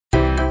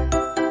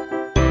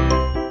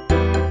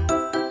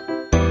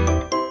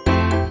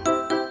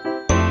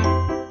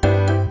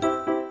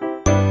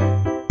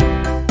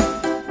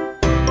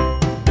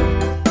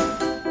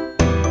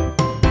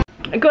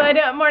Good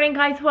morning,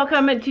 guys.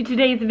 Welcome to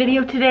today's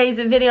video. Today's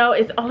video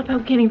is all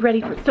about getting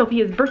ready for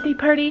Sophia's birthday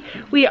party.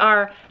 We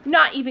are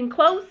not even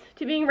close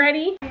to being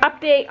ready.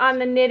 Update on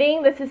the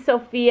knitting. This is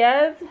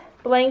Sophia's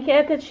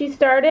blanket that she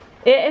started.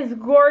 It is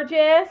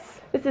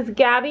gorgeous. This is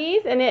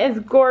Gabby's and it is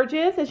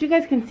gorgeous. As you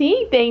guys can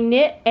see, they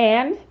knit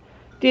and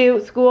do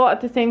school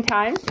at the same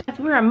time.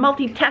 We're a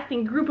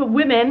multitasking group of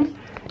women.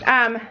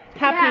 Happy.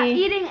 Yeah,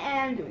 eating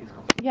and doing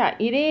school. Yeah,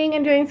 eating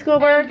and doing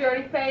schoolwork.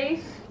 Dirty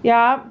face.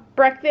 Yeah,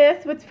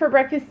 breakfast. What's for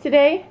breakfast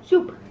today?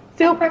 Soup.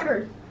 Soup.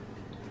 Peppers.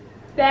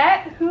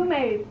 That who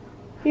made?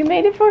 You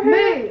made it for her?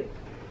 Me.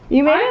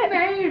 You made I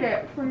it? made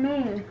it for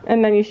me.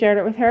 And then you shared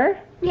it with her?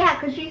 Yeah,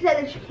 because she said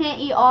that she can't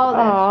eat all of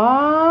this.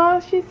 Aw,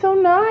 she's so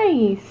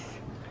nice.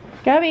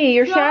 Gabby,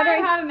 you're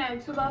shattering. I had an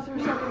egg, so that's her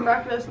second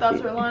breakfast.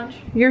 That's her lunch.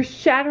 You're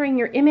shattering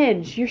your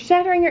image. You're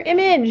shattering your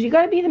image. You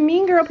gotta be the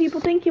mean girl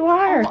people think you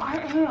are. Oh, I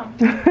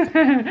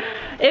am.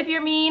 If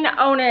you're mean,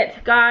 own it,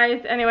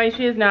 guys. Anyway,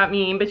 she is not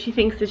mean, but she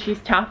thinks that she's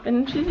tough,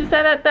 and she's just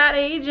at that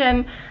age,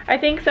 and I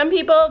think some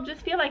people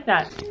just feel like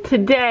that.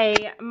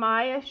 Today,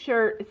 my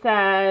shirt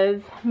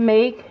says,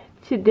 make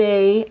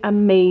today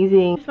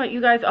amazing. I just want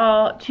you guys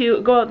all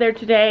to go out there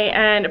today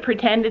and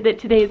pretend that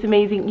today is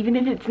amazing, even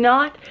if it's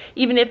not.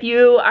 Even if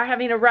you are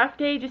having a rough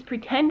day, just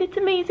pretend it's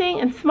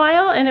amazing and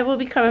smile and it will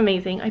become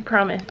amazing, I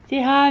promise.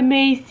 Say hi,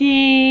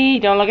 Macy.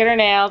 Don't look at her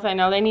nails. I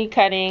know they need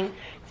cutting.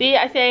 See,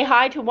 I say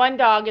hi to one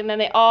dog and then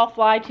they all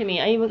fly to me.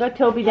 I even got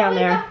Toby down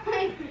there.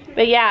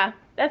 But yeah,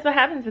 that's what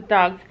happens with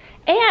dogs.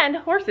 And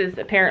horses,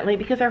 apparently,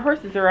 because our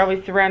horses are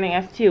always surrounding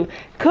us too.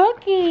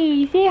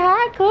 Cookie, say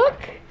hi,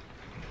 Cook.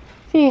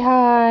 Say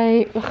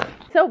hi. Ugh.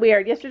 So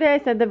weird. Yesterday I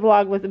said the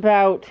vlog was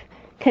about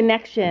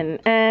connection,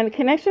 and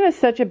connection is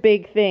such a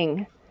big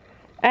thing.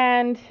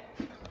 And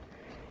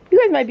you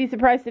guys might be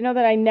surprised to know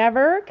that I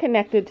never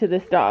connected to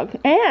this dog,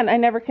 and I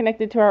never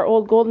connected to our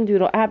old golden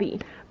doodle Abby.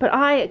 But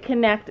I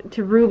connect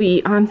to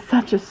Ruby on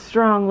such a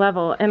strong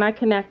level, and I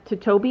connect to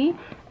Toby,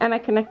 and I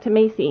connect to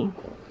Macy.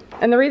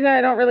 And the reason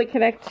I don't really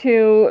connect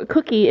to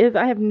Cookie is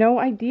I have no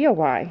idea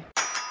why.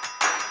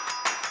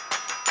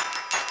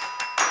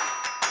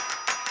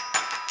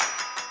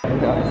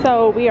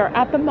 So we are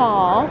at the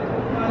mall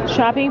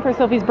shopping for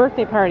Sophie's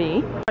birthday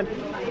party.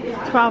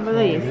 12 of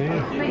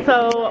these.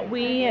 So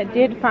we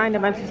did find a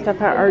bunch of stuff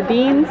at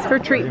Ardene's for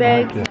treat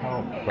bags,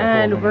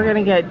 and we're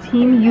gonna get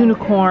Team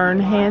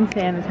Unicorn hand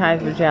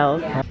sanitizer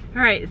gels.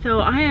 Alright, so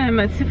I am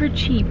super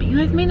cheap. You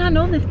guys may not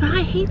know this, but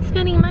I hate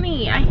spending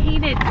money. I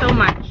hate it so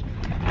much.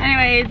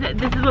 Anyways,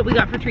 this is what we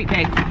got for treat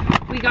bags.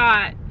 We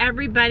got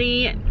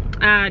everybody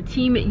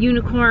Team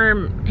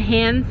Unicorn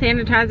hand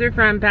sanitizer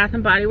from Bath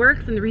 & Body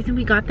Works, and the reason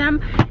we got them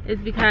is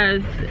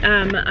because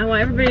I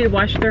want everybody to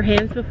wash their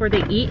hands before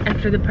they eat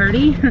after the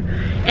party.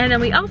 And then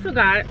we also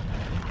got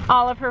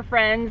all of her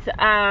friends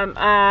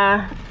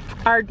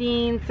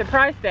Ardene's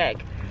surprise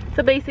bag.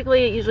 So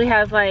basically it usually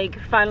has like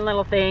fun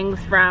little things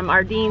from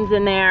Ardene's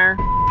in there.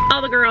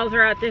 All the girls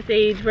are at this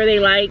age where they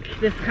like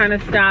this kind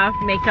of stuff,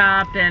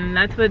 makeup, and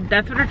that's what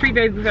our treat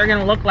bags are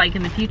gonna look like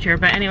in the future.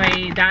 But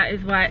anyway, that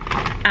is what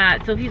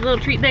Sophie's little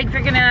treat bags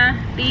are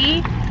gonna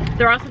be.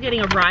 They're also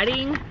getting a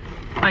riding,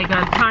 like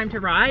a time to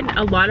ride.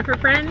 A lot of her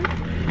friends,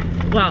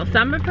 well,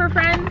 some of her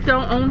friends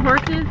don't own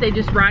horses, they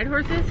just ride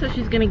horses, so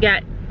they're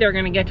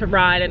gonna get to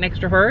ride an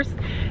extra horse.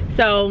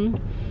 So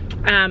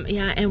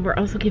yeah, and we're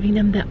also giving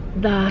them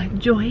the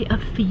joy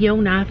of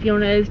Fiona.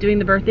 Fiona is doing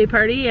the birthday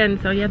party,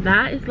 and so yeah,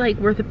 that is like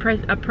worth a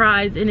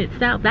prize in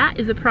itself. That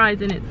is a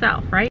prize in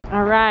itself, right?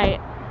 All right,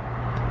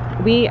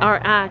 we are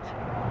at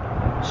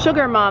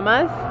Sugar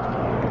Mama's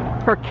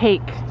for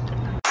cake.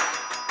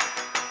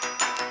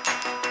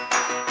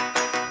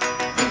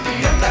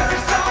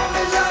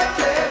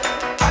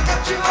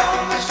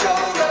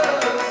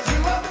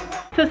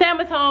 So Sam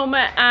was home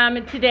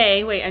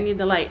today. Wait, I need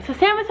the light. So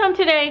Sam was home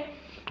today,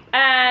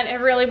 and it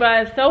really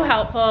was so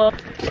helpful.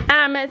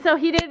 So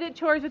he did the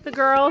chores with the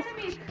girls.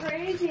 It's gonna be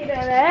crazy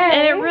today.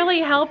 And it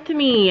really helped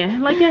me.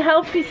 Like, it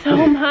helped me so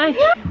much.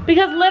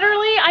 Because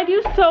literally, I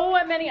do so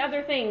many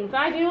other things.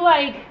 I do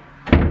like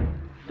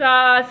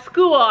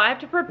school. I have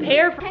to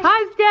prepare for.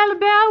 Hi, Stella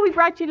Bell. We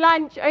brought you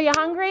lunch. Are you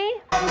hungry?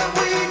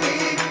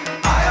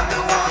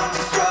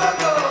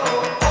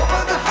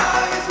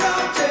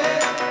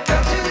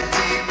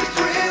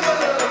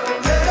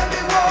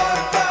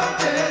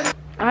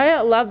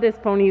 I love this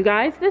pony, you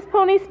guys. This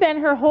pony spent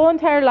her whole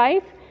entire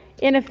life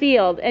in a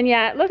field, and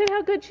yet look at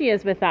how good she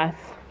is with us.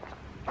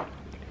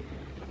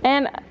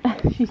 And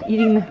she's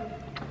eating the...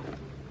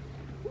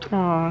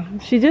 Oh,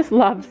 she just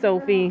loves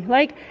Sophie.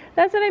 Like,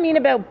 that's what I mean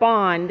about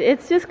bond.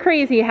 It's just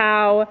crazy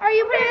how... Are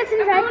you putting this in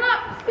the bag?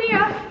 See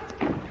ya.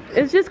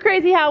 It's just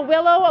crazy how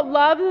Willow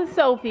loves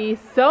Sophie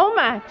so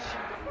much.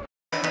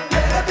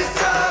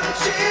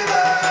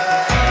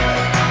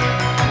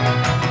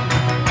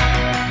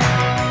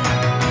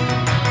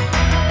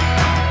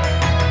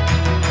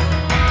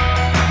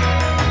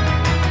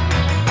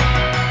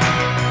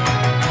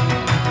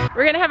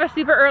 We're gonna have a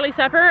super early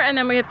supper, and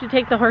then we have to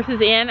take the horses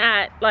in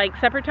at like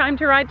supper time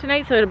to ride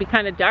tonight, so it'll be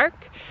kind of dark.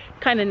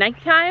 kind of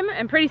nighttime,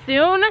 and pretty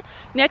soon,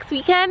 next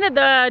weekend,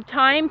 the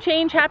time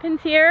change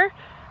happens here.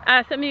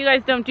 Some of you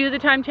guys don't do the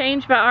time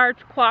change, but our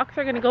clocks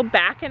are gonna go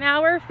back an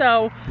hour,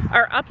 so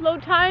our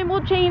upload time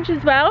will change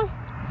as well.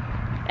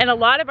 And a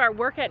lot of our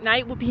work at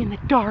night will be in the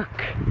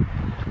dark.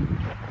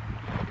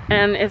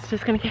 And it's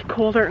just gonna get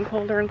colder and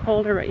colder and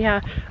colder. But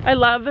yeah, I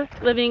love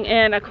living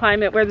in a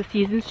climate where the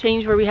seasons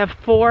change, where we have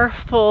 4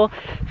 full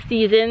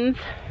seasons.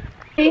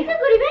 Make the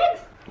goodie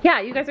bags? Yeah,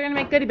 you guys are gonna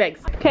make goodie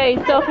bags. Okay,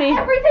 Sophie.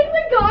 Everything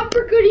we got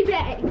for goodie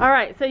bags. All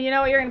right, so you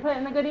know what you're gonna put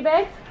in the goodie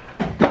bags?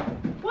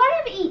 One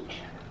of each.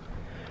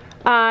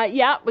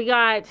 Yeah, we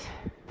got.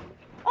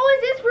 Oh,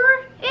 is this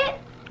for it?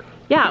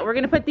 Yeah, we're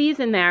gonna put these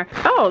in there.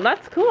 Oh,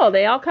 that's cool.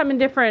 They all come in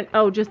different.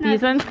 Oh, just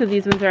these ones, because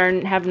these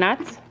ones have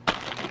nuts.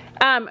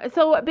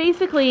 So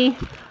basically,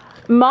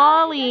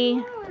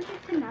 Molly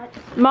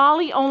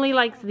only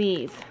likes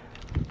these.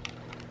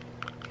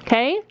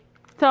 Okay,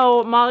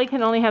 so Molly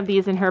can only have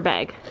these in her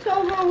bag.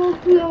 So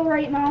we'll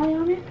write Molly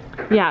on it.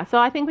 Yeah, so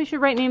I think we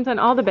should write names on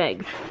all the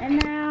bags.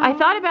 And now I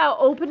thought about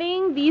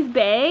opening these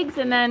bags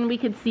and then we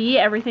could see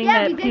everything.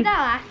 Yeah, we did that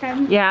last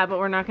time. Yeah, but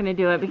we're not gonna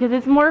do it because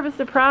it's more of a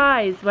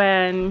surprise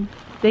when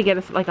they get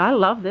us. Like, I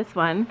love this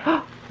one.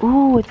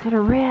 Ooh, it's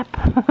gonna rip.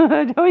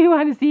 Don't you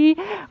want to see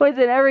what's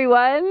in every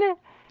one?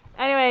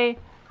 Anyway,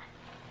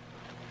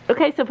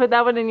 okay, so put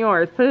that one in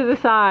yours. Put it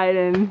aside,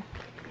 and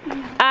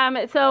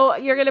so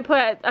you're gonna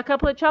put a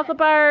couple of chocolate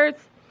bars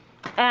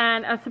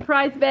and a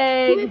surprise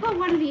bag. Can we put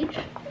one of each?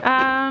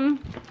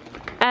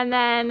 And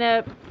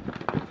then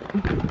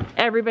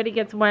everybody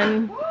gets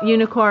one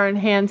unicorn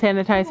hand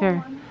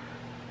sanitizer.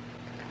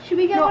 Should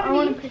we get one of each? I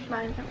want to pick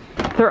mine.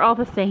 They're all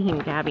the same,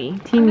 Gabby.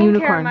 Team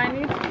Unicorn.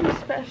 Mine needs to be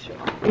special.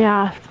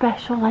 Yeah,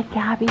 special like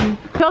Gabby.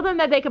 Tell them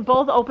that they can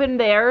both open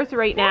theirs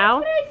right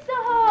now. That's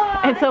what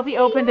I saw. And Sophie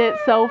opened it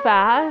so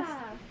fast.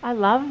 I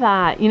love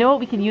that. You know what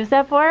we can use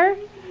that for?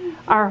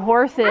 Our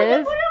horses. I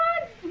can put it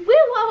on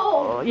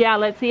Willow. Yeah,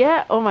 let's see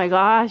it. Oh my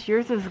gosh,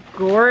 yours is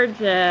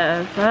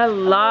gorgeous. I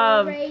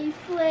love.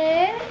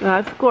 Bracelet.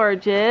 That's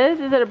gorgeous.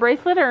 Is it a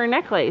bracelet or a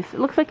necklace? It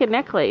looks like a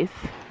necklace.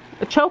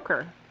 A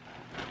choker.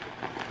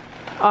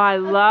 Oh, I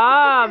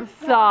love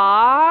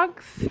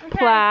socks.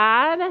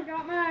 Plaid. I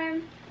got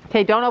mine.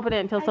 Okay, don't open it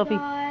until Sophie.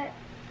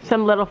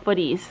 Some little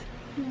footies.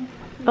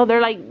 Oh,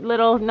 they're like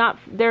little,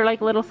 they're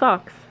like little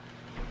socks.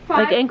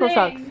 Like ankle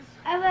socks.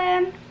 And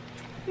then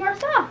more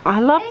socks. I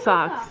love Ankle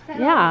socks. socks.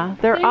 Yeah,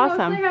 they're They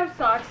awesome. mostly have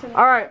socks in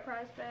All right.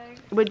 surprise bag.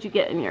 What'd you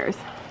get in yours?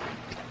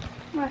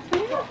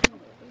 Okay,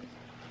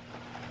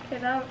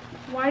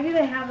 why do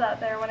they have that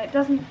there when it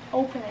doesn't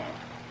open it?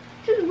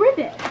 Just rip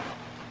it.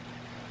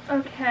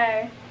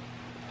 Okay.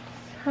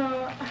 So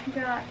I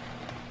got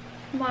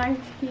my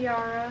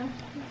tiara.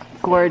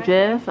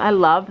 Gorgeous. I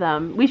love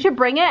them. We should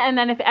bring it, and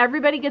then if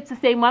everybody gets the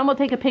same one, we'll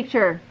take a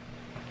picture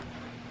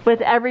with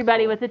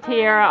everybody with the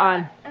tiara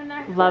on.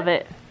 Love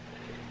it.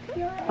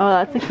 Oh,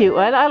 that's a cute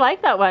one. I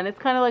like that one. It's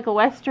kind of like a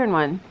Western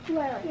one.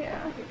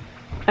 Yeah.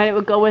 And it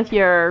would go with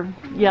your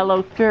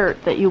yellow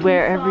shirt that you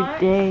wear every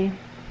day.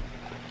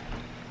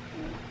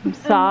 Some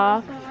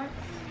socks.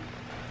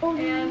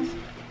 And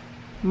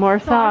More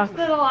socks.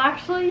 that I'll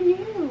actually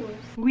use.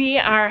 We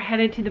are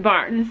headed to the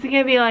barn. This is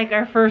gonna be like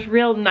our first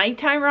real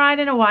nighttime ride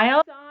in a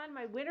while. On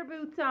my winter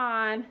boots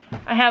on.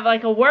 I have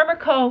like a warmer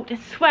coat, a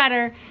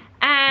sweater,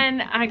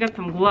 and I got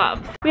some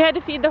gloves. We had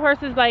to feed the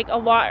horses like a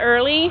lot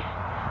early.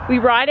 We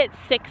ride at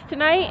 6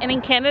 tonight, and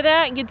in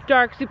Canada it gets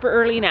dark super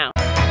early now.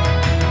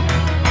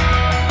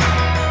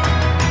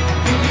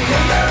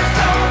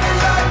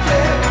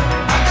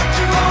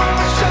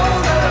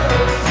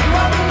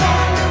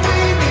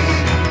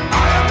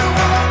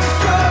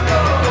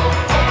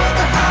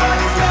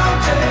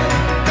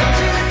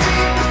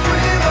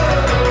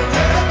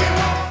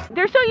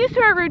 They're so used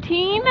to our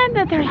routine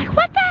that they're like,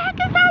 what the heck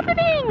is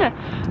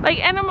happening? Like,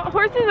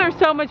 horses are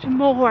so much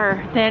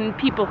more than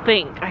people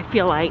think, I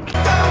feel like.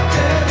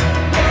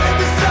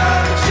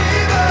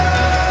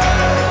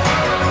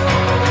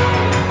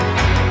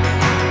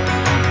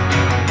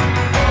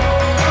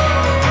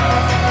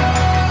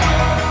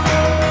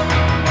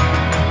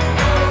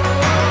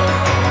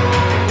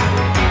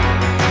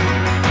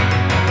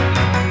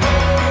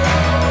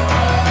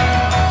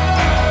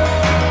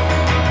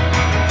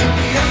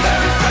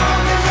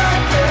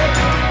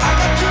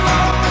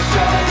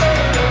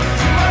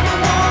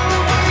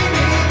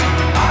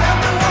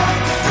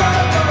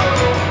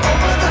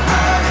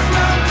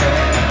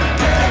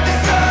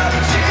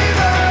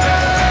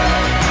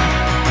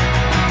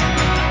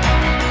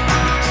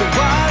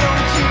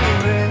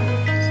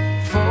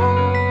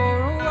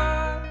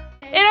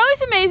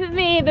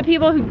 The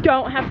people who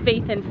don't have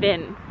faith in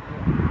Finn.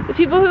 The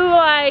people who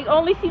like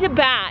only see the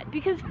bad,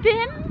 because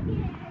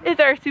Finn is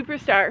our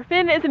superstar.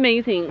 Finn is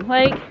amazing.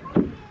 Like,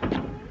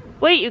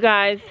 wait you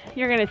guys,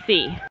 you're gonna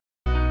see.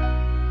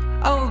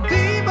 I'll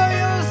be by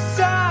your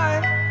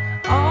side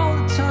all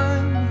the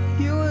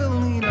time. You will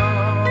need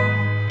all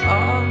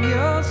of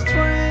your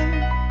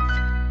strength.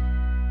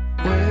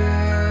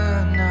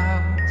 We're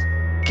not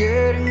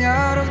getting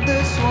out of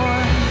this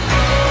one.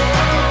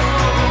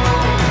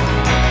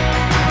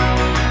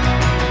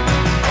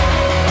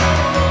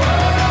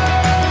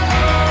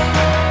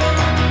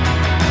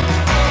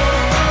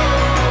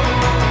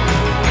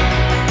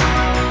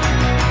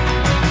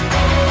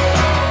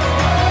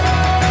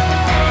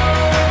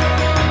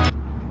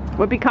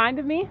 Would be kind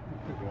of me?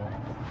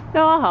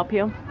 No, I'll help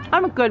you.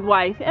 I'm a good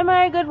wife. Am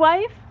I a good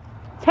wife?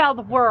 Tell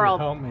the world.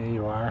 Help me,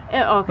 you are.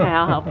 Okay,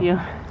 I'll help you.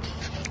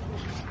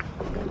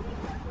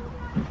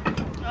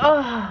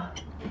 Oh.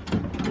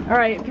 All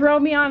right, throw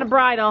me on a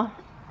bridle.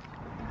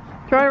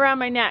 Throw it around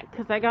my neck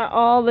because I got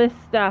all this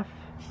stuff.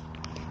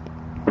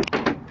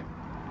 Throw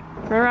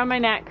it around my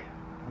neck.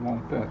 I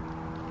won't fit.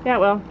 Yeah,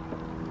 well.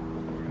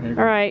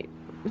 All right,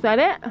 is that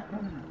it?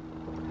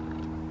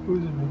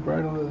 Whose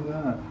bridle is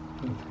that?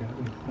 That's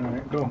Gabby. All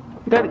right, go.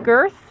 You got a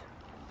girth?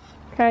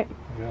 Okay.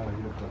 Yeah,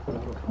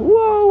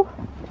 Whoa.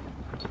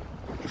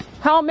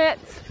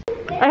 Helmets.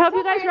 I hope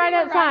you guys ride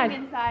outside.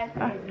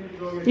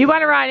 You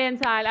want to ride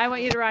inside. I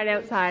want you to ride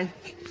outside.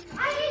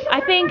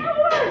 I think.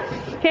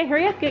 Okay,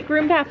 hurry up. Get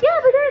groomed up. Yeah,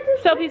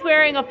 but Sophie's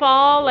wearing a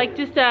fall, like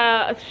just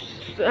a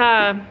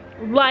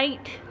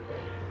light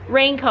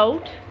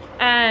raincoat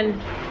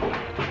and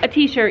a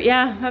t-shirt.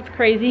 Yeah, that's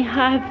crazy.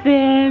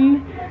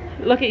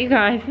 Look at you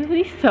guys. Isn't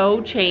he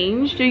so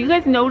changed? Are you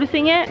guys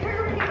noticing it?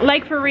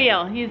 Like for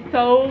real. He's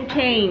so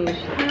changed.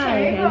 Hi,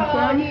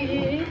 handsome.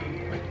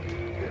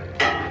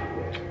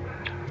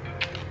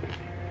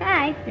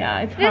 Hi. Yeah,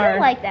 it's He doesn't hard.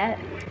 like that.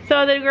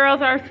 So the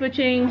girls are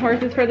switching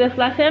horses for this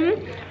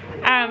lesson.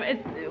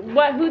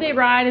 Who they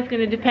ride is going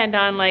to depend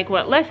on like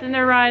what lesson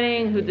they're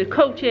riding, who the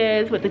coach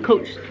is, what the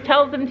coach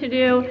tells them to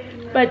do.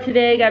 But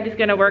today Gabby's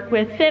going to work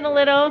with Finn a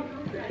little,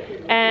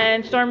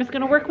 and Storm is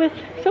going to work with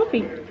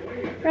Sophie.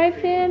 Right,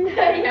 Finn?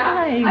 Yeah,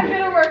 Hi. I'm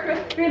gonna work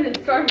with Finn and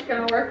Storm's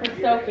gonna work with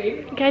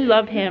Sophie. I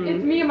love It's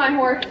him. me and my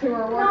horse who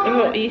are working.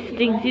 Oh, he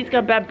stinks. He's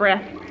got bad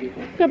breath. He's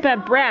got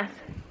bad breath.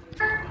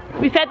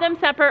 We fed them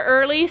supper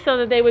early so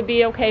that they would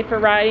be okay for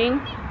riding.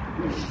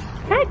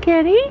 Hi,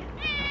 kitty.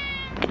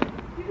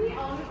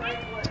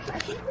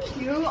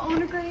 You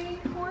own a gray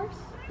horse?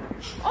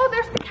 Oh,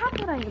 there's the cat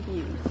that I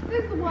abuse.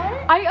 There's what?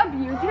 I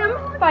abuse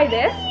him by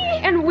this,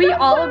 and we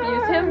all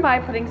abuse him by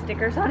putting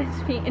stickers on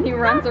his feet, and he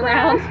runs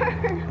around.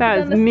 That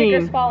is and then the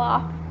stickers mean. fall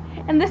off.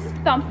 And this is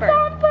Thumper.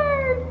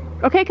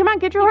 Okay, come on,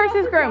 get your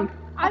horses groomed.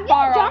 I'm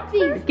gonna jump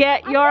these.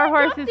 Get your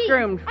horses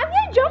groomed. I'm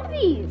gonna jump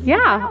these.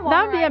 Yeah,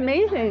 that would be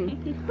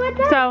amazing. But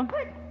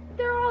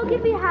they're all gonna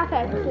be half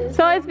X's.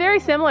 So it's very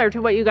similar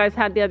to what you guys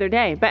had the other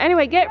day. But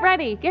anyway, get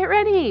ready. Get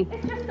ready.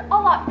 It's just a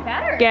lot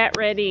better. Get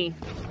ready.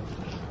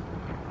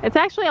 It's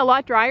actually a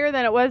lot drier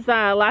than it was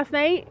last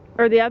night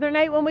or the other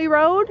night when we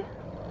rode.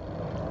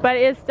 But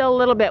it is still a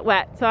little bit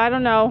wet. So I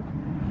don't know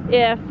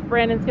if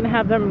Brandon's going to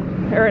have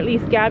them, or at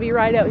least Gabby,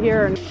 ride out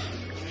here.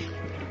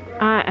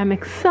 I am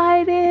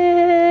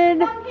excited.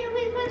 Mom, can you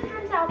please put the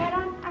hands out?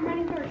 I'm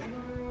running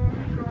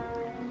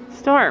first.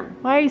 Storm,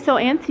 why are you so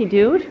antsy,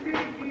 dude?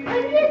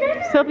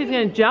 Sophie's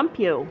going to jump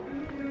you.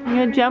 You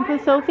going to jump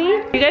with Sophie?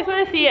 You guys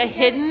want to see a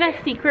hidden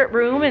secret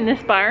room in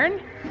this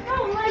barn?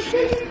 No, like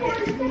this is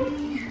for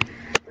the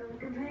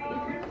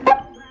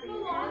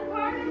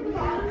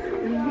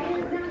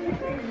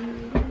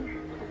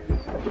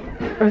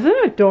Isn't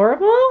it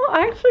adorable?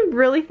 I actually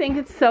really think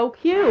it's so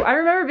cute. I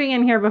remember being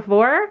in here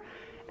before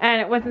and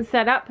it wasn't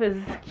set up as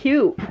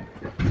cute.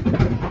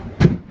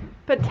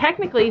 But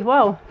technically,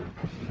 whoa.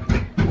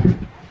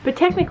 But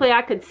technically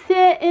I could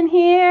sit in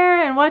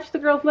here and watch the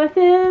girls'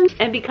 lessons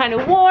and be kind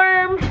of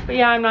warm. But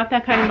yeah, I'm not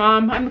that kind of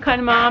mom. I'm the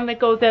kind of mom that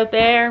goes out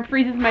there and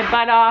freezes my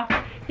butt off.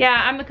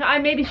 Yeah, I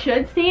maybe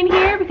should stay in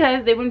here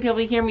because they wouldn't be able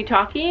to hear me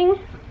talking.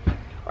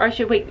 Or I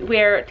should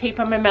wear tape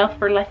on my mouth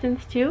for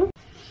lessons too.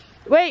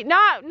 Wait,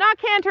 not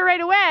canter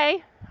right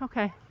away.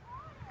 Okay.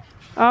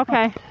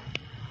 Okay.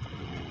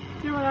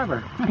 Do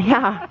whatever.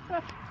 Yeah.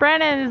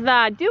 Brandon's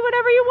do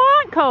whatever you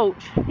want,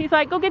 coach. He's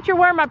like, go get your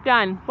warm-up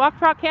done. Walk,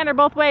 trot, canter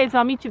both ways.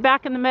 I'll meet you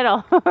back in the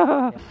middle.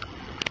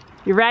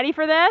 You ready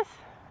for this?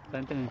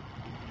 Same thing.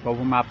 Go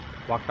warm up,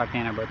 walk back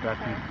in, both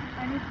directions.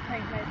 I need to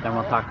crank my Then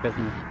we'll talk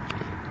business.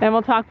 Then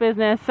we'll talk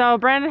business. So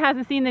Brandon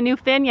hasn't seen the new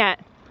fin yet.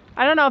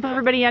 I don't know if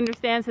everybody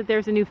understands that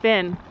there's a new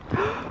fin.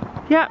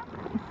 Yep.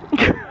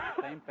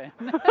 Same thing.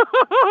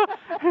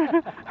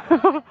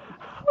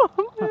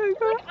 Oh my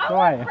God. Go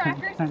away.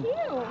 crackers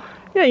too.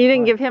 Yeah, you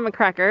didn't give him a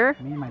cracker.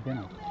 Me and my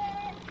dinner.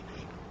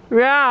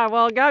 Yeah,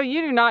 well, Gabby,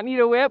 you do not need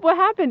a whip. What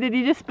happened? Did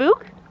he just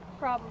spook?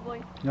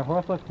 Probably. Your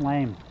horse looks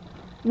lame.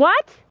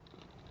 What?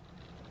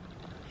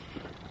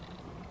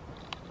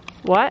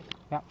 What?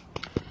 Yep.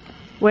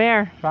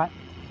 Where? Trot.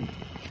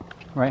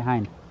 Right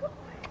hind.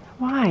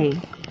 Why?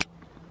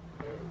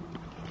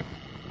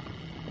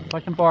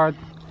 Push him forward.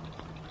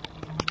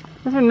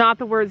 Those are not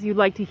the words you'd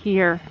like to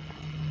hear.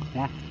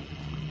 Yeah.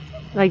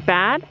 Like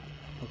bad?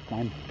 Looks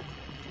lame.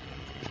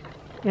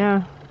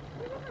 Yeah.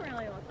 It doesn't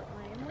really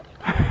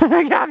look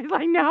lame. Gabby's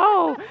like,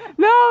 no,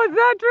 it's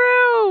not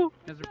true.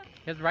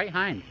 His right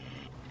hind.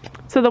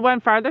 So the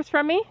one farthest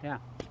from me? Yeah.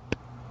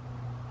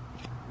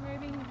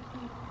 Maybe he just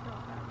needs to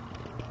fill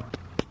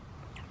that.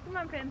 Come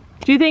on, Finn.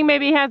 Do you think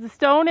maybe he has a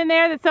stone in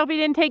there that Sophie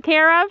didn't take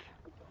care of?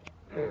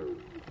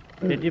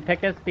 Did you pick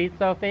his feet,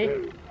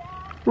 Sophie?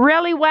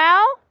 Really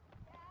well?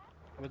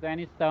 Was there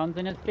any stones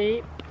in his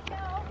feet?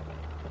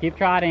 Keep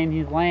trotting,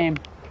 he's lame.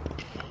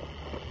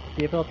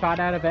 See if he'll trot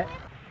out of it.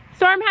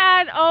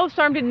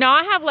 Storm did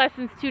not have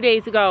lessons 2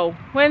 days ago.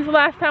 When's the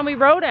last time we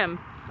rode him?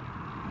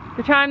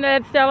 The time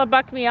that Stella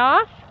bucked me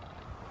off?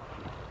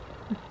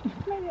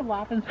 Maybe a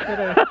laugh and spit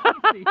out.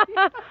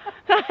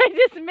 I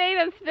just made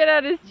him spit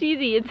out his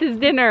cheesy. It's his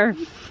dinner.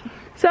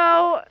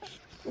 So,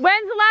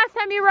 when's the last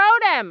time you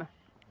rode him?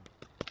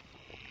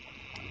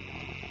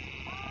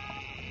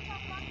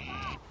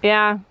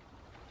 Yeah.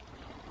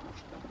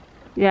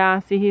 Yeah,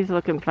 see, he's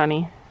looking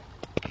funny.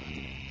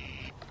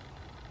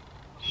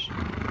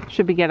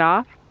 Should we get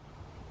off?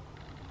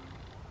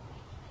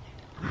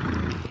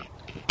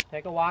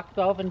 Take a walk,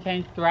 Soph, and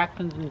change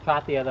directions and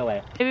trot the other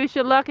way. Maybe we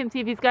should look and see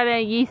if he's got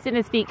any yeast in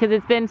his feet because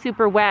it's been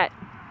super wet.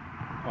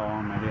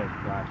 Oh, maybe it's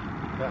thrush.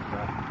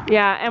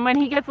 Yeah, and when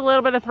he gets a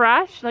little bit of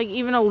thrush, like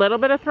even a little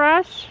bit of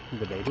thrush.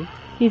 He's a baby?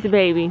 He's a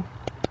baby.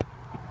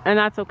 And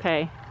that's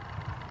okay.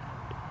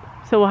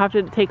 So we'll have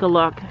to take a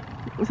look.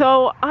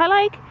 So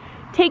I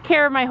take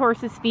care of my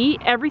horse's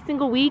feet. Every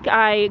single week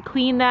I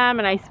clean them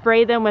and I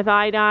spray them with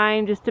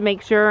iodine just to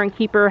make sure and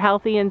keep her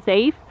healthy and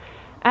safe.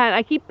 And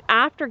I keep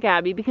after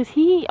Gabby because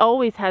he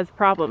always has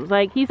problems.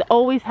 Like, he's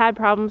always had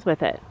problems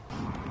with it.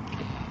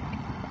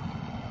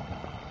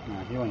 No,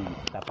 he won't even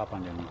step up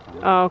underneath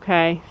him.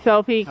 Okay.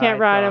 Sophie, you can't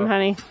ride him,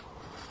 honey.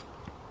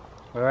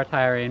 We're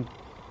retiring.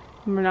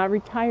 We're not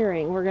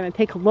retiring. We're going to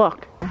take a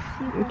look.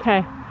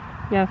 Okay.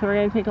 Yeah, so we're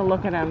going to take a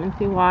look at him and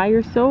see why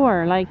you're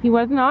sore. Like, he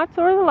was not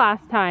sore the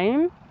last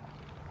time.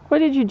 What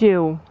did you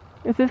do?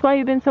 Is this why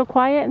you've been so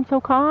quiet and so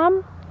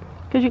calm?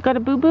 Because you got a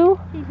boo-boo?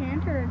 He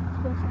cantered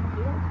to us in the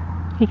field.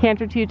 He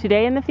cantered to you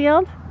today in the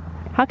field?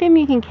 How come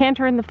you can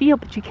canter in the field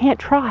but you can't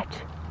trot?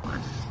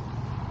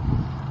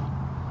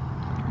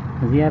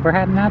 Has he ever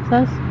had an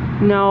abscess?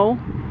 No.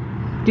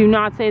 Do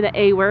not say the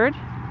A word.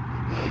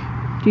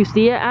 Do you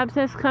see an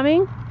abscess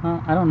coming?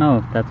 Well, I don't know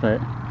if that's what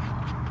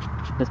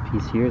this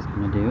piece here is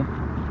going to do.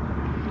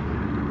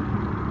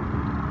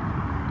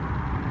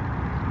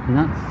 He's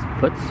not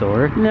foot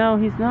sore. No,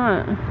 he's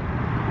not.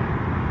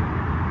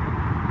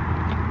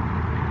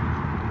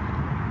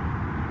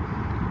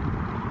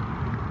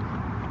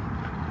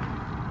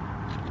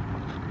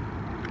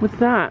 What's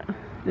that?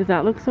 Does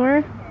that look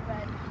sore?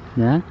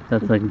 Yeah,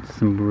 that's like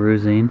some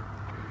bruising.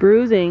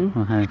 Bruising.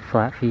 We'll have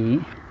flat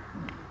feet.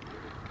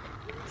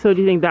 So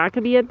do you think that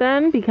could be it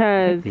then?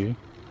 Because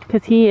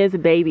he is a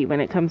baby when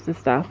it comes to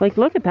stuff. Like,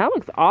 look at that,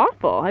 looks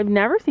awful. I've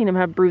never seen him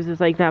have bruises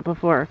like that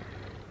before.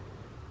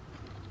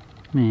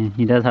 I mean,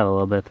 he does have a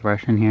little bit of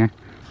thrush in here.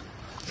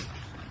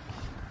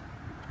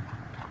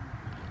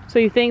 So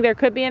you think there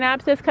could be an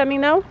abscess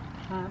coming though?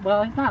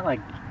 Well, he's not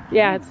like...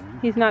 Yeah,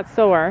 he's not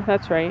sore,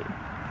 that's right.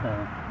 So,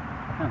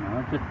 I don't know,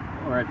 it's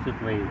just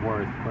the way he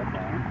wore his foot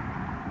down.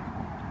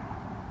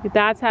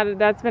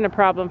 That's been a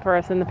problem for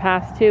us in the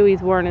past too.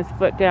 He's worn his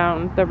foot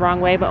down the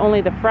wrong way, but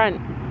only the front.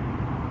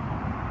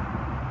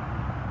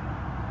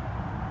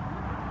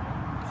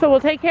 So we'll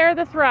take care of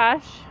the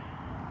thrush.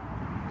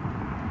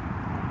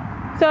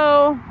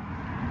 So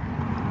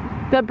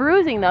the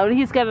bruising though,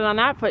 he's got it on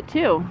that foot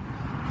too.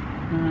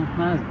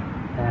 Not as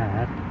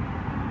bad.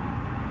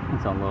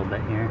 It's a little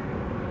bit here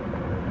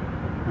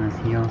on his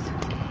heels.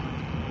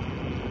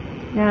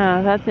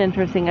 Yeah, that's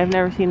interesting. I've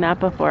never seen that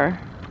before.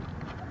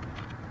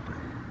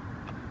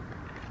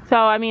 So,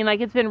 I mean,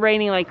 like, it's been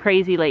raining like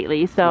crazy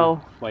lately,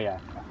 so... Well, yeah.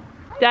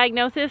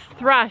 Diagnosis,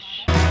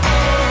 thrush.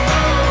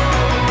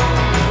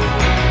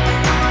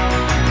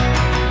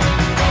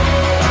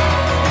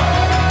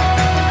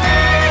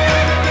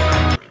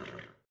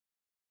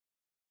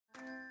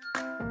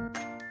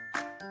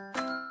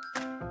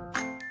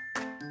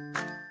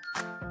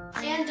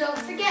 And don't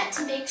forget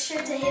to make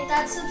sure to hit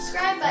that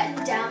subscribe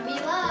button down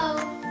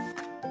below.